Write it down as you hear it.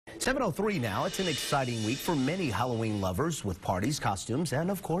7:03 now. It's an exciting week for many Halloween lovers with parties, costumes, and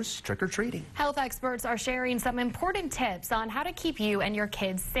of course, trick-or-treating. Health experts are sharing some important tips on how to keep you and your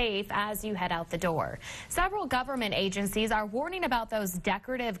kids safe as you head out the door. Several government agencies are warning about those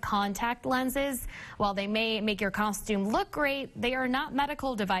decorative contact lenses. While they may make your costume look great, they are not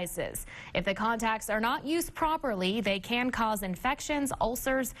medical devices. If the contacts are not used properly, they can cause infections,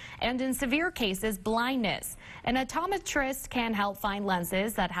 ulcers, and in severe cases, blindness. An optometrist can help find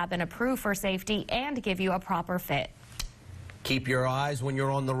lenses that have been approved for safety and give you a proper fit. Keep your eyes when you're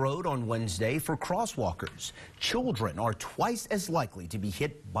on the road on Wednesday for crosswalkers. Children are twice as likely to be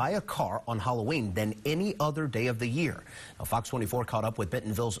hit by a car on Halloween than any other day of the year. Now, Fox 24 caught up with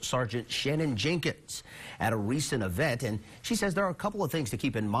Bentonville's Sergeant Shannon Jenkins at a recent event, and she says there are a couple of things to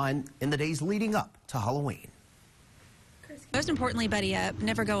keep in mind in the days leading up to Halloween. Most importantly, buddy up.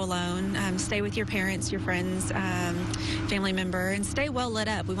 Never go alone. Stay with your parents, your friends, family member, and stay well lit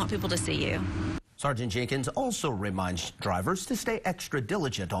up. We want people to see you. Sergeant Jenkins also reminds drivers to stay extra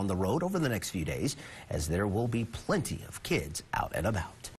diligent on the road over the next few days, as there will be plenty of kids out and about.